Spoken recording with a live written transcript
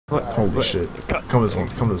Holy shit. Come this one.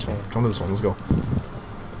 Come this one. Come this one. Let's go.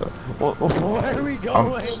 Where are we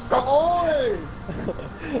going?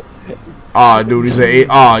 Ah, dude, he's at 8.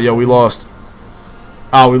 Ah, yo, we lost.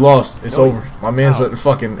 Ah, we lost. It's over. My man's at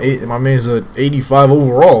fucking 8. My man's at 85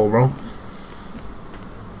 overall, bro.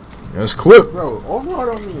 That's clip. Bro, overall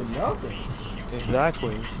don't mean nothing.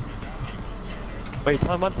 Exactly. Wait,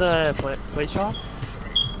 talking about the play shot?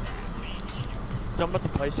 Talking about the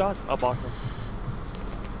play shot? I'll box him.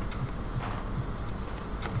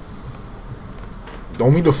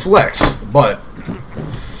 Don't mean to flex, but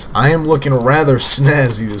I am looking rather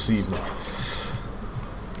snazzy this evening.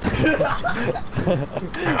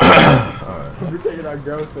 We're taking our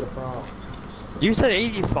girls to the prom. You said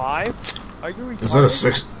 85? Are you retarded? Is that a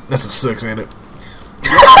 6? That's a 6, ain't it?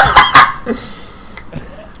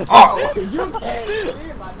 Oh.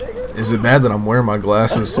 Is it bad that I'm wearing my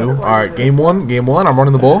glasses too? Alright, game one. Game one. I'm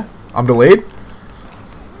running the ball. I'm delayed.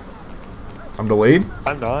 I'm delayed.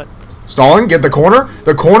 I'm not. Stalling. Get the corner.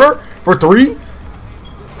 The corner for 3.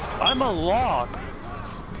 I'm a lock.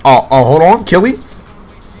 Oh, hold on. Killy.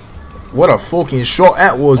 What a fucking shot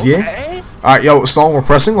that was, Okay. yeah. Alright, yo, Stalling, we're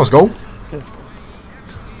pressing. Let's go.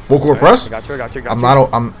 Full court press. Got you. I'm not a.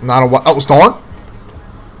 Oh, Stalling.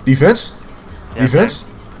 Defense. Yeah, Defense.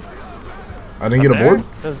 I didn't get a board.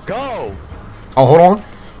 Let's go. Oh, hold on.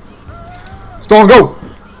 Stalling, go.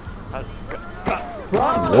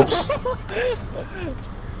 Whoops.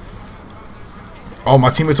 Oh, my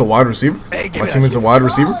teammate's a wide receiver. My teammate's a wide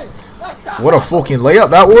receiver. What a fucking layup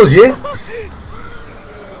that was, yeah.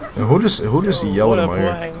 And who just yelled in my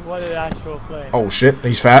ear? What an actual play. Oh shit,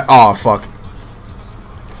 he's fat. Oh fuck.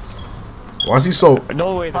 Why is he so?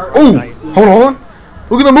 No way. Oh, hold on.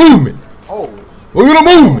 Look at the movement. Oh. Look at the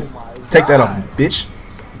movement. Take that up, bitch.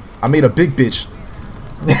 I made a big bitch.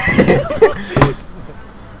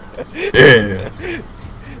 Yeah.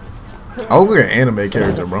 I look like an anime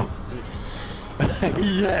character, bro.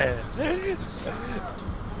 Yeah.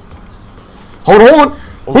 Hold on.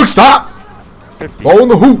 Quick stop. Ball in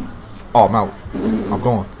the hoop. Oh, I'm out. I'm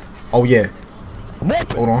going. Oh, yeah.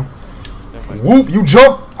 Hold on. Whoop, you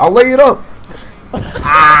jump. I'll lay it up.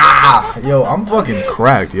 Ah. Yo, I'm fucking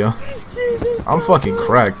cracked, yo. I'm fucking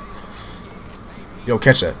cracked. Yo,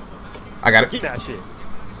 catch that. I got it. Get that shit.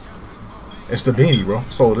 It's the beanie, bro.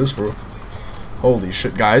 That's all it is for real. Holy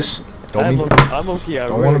shit, guys. Don't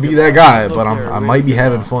want to be that guy, but I might be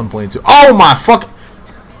having fun playing too. Oh my fuck!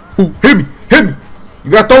 Ooh, hit me! Hit me!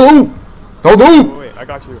 You gotta throw the hoop! Throw the hoop! Wait, I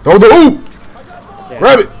got you. Throw the hoop! Yeah.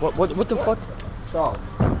 Grab it! What the fuck? Stop.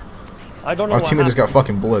 I don't know. My teammate just got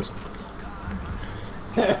fucking blitzed.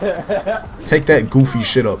 Take that goofy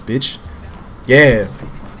shit up, bitch. Yeah.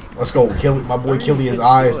 Let's go. Kill it. My boy Killy his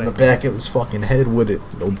eyes in the back of his fucking head with it.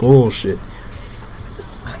 No bullshit.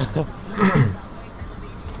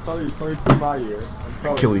 22 my year.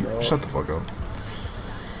 Killy, shut the fuck up.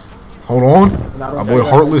 Hold on. My boy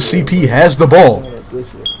Heartless CP has the ball.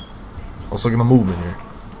 Let's look at the movement here.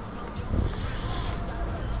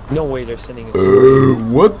 No way they're sending it.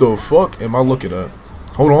 What the fuck am I looking at?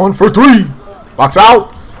 Hold on for 3. Box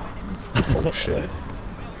out. Oh shit.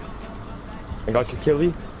 I got you,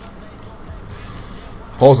 Killy.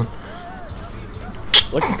 Pausing.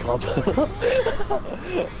 Look at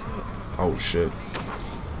Konpu. Oh shit.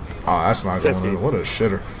 Ah, that's not going in. What a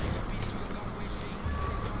shitter.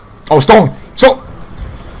 Oh, Stone. So.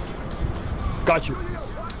 Got you.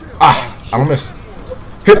 Ah, I don't miss.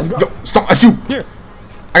 Hit it. Go. Stone. That's you. Here.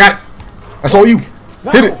 I got it. That's all you.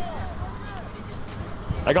 Hit it.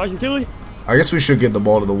 I got you, Killy. I guess we should get the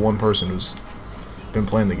ball to the one person who's been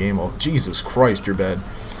playing the game. Oh, Jesus Christ, you're bad.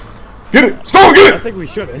 Get it. Stone, get I it. think we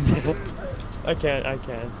shouldn't. I can't.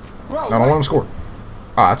 No, don't let him score.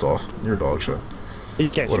 Ah, that's off. You're a dog shit. He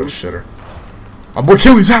can't What a shoot. shitter. My boy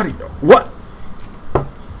Killy's out of here. What?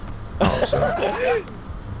 Oh, sorry.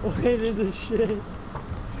 What is this shit?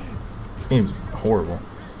 This game's horrible.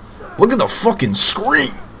 Look at the fucking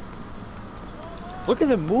screen. Look at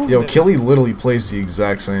the movement. Yo, Killy literally plays the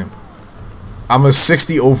exact same. I'm a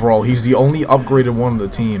 60 overall. He's the only upgraded one of the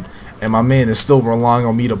team. And my man is still relying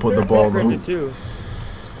on me to put the ball in the hoop.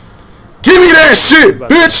 Give me that shit,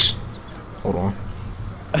 bitch! Hold on.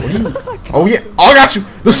 What are you? Oh, yeah. Oh, I got you.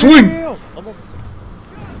 The swing.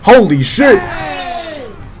 Holy shit.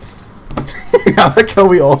 I like how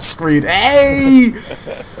we all screamed, hey!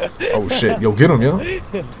 Oh, shit. Yo, get him, yo.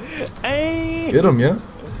 Hey! Get him, yeah.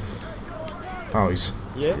 Oh, he's...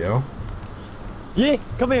 Yeah. Yo. Yeah,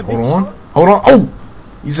 come here, bitch. Hold on. Hold on. Oh!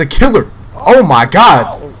 He's a killer. Oh, my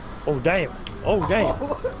God. Oh, damn. Oh, damn.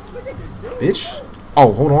 Bitch.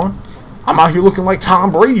 Oh, hold on. I'm out here looking like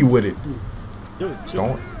Tom Brady with it. Dude,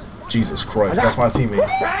 Stone. Jesus Christ, that's my teammate.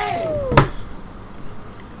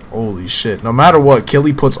 Holy shit. No matter what,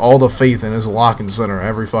 Killy puts all the faith in his lock and center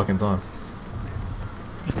every fucking time.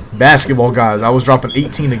 Basketball guys, I was dropping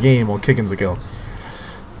 18 a game on Kickin's account.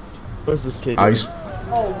 What's this kid? Ice.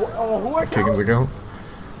 Who are Kickin's account.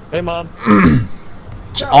 Hey, Mom.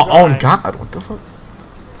 On God, what the fuck?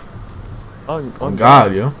 On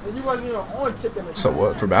God, yo. You wasn't even on chicken. So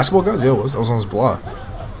what? For basketball guys? Yeah, I was on his block.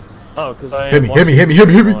 Oh, because I Hit me. playing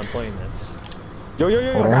this. Yo.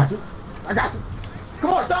 Hold on. I got you.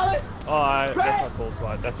 Come on, solid. Oh, that's a cold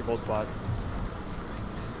spot. That's a cold spot.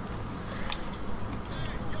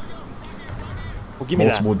 Well, give me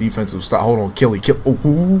Multiple defensive stop. Hold on, Killy.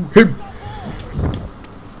 Oh, hit me.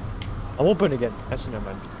 I'm open again. Actually, never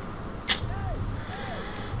mind.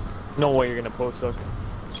 No way you're gonna post hook.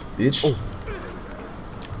 Bitch. Oh.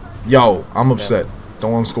 Yo, I'm upset.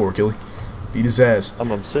 Don't let him score, Killy. Beat his ass.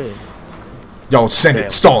 I'm upset. Yo, send Damn.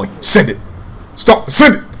 it. Stalling. Send it. Stop.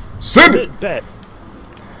 Send it. Send it. Bet.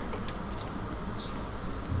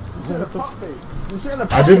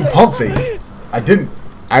 I didn't pump fake. I didn't.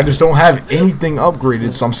 I just don't have anything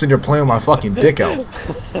upgraded, so I'm sitting here playing with my fucking dick out.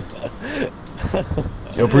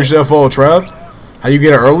 Yo, appreciate that follow, Trav. How you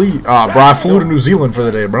get it early? Bro, I flew to New Zealand for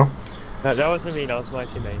the day, bro. No, that wasn't me. That was my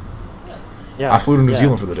teammate. Yeah. I flew to New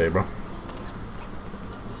Zealand for the day, bro.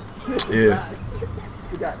 Yeah.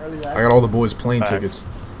 I got all the boys' plane tickets.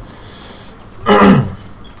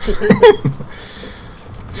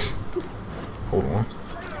 Hold on.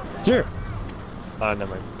 Sure. Never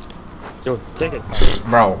mind. Yo, take it.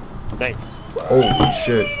 Bro. Thanks. Holy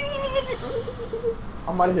shit.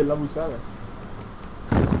 I might have hit level 7.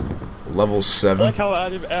 Level I 7. like how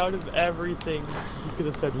out of everything you could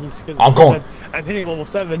have said I'm going. I'm hitting level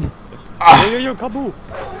 7. Yo, Konpu.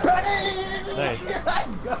 Nice.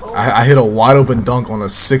 I hit a wide open dunk on a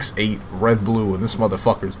 6'8" red blue and this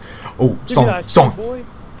motherfucker's. Oh, Stone.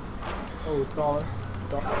 Oh, solid.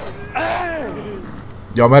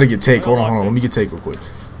 Yo, I'm about to get take. Hold on. Let me get take real quick.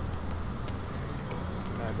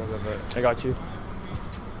 I got you.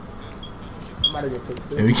 I might have get picked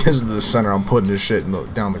too. If he gets into the center, I'm putting this shit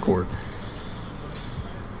down the court.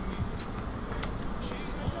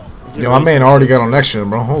 Yo, my man already got on next gen,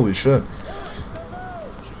 bro. Holy shit.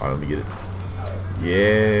 Alright, let me get it.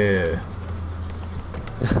 Yeah.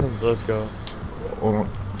 Let's go. Hold on.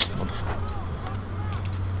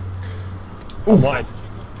 Oh my.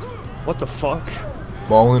 What the fuck?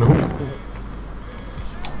 Ball in hoop.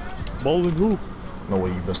 Bowling hoop. No way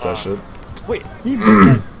you missed that shit. Wait, he missed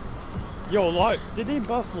that. Yo, did they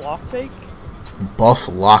buff lock take? Buff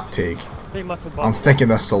lock take. They must have buffed. I'm thinking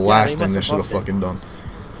that's the last they thing they must should have have fucking done.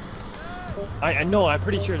 I know, I'm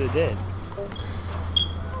pretty sure they did.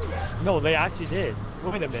 No, they actually did.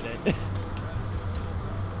 Wait a minute.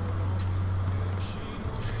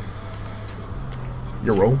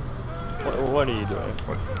 Euro. What are you doing?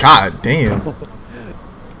 God damn.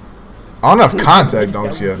 I don't have contact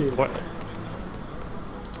dunks yet. What?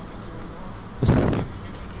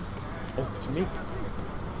 Oh, to me?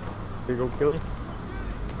 Here you go, kill it.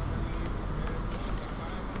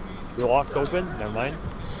 Your lock's open? Never mind.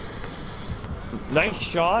 Nice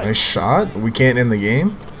shot. Nice shot. We can't end the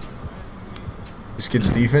game. This kid's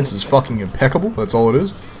defense is fucking impeccable. That's all it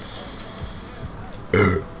is.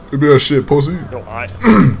 Give me that shit, pussy. No,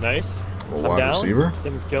 nice. A wide receiver.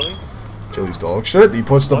 Tim's killing. Kelly's dog shit. He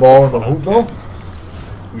puts the ball in the hoop though.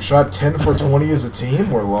 We shot 10 for 20 as a team.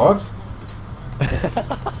 We're locked.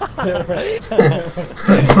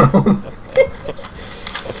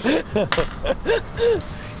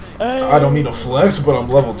 I don't mean to flex, but I'm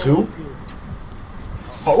level 2.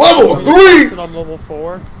 Level 3! I'm level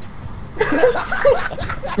 4.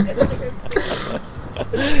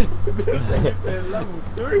 Level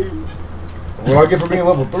 3. What do I get for being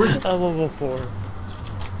level 3? I'm level 4.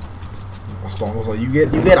 Stone was like, you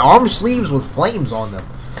get arm sleeves with flames on them.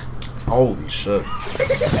 Holy shit.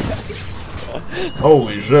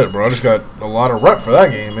 Holy shit, bro. I just got a lot of rep for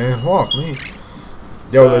that game, man. Fuck me.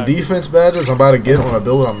 Yo, the defense badges I'm about to get on a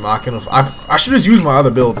build I'm not gonna... I should just use my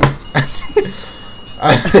other build.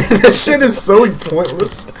 This shit is so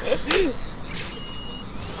pointless.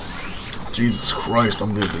 Jesus Christ,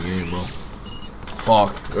 I'm good at the game, bro.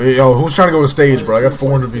 Fuck. Hey, yo, who's trying to go to stage, bro? I got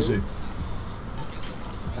 400 VC.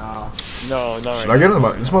 No, not Should right I get now.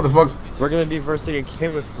 him? This motherfucker... We're gonna be versing a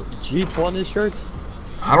kid with Jeep on his shirt.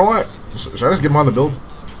 How do I... Should I just get my other build?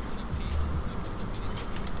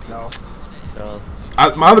 No. No.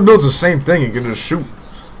 My other build's the same thing. It can just shoot.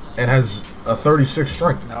 And has a 36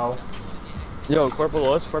 strength. No. Yo, core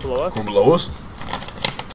below us, core below us. Core below us?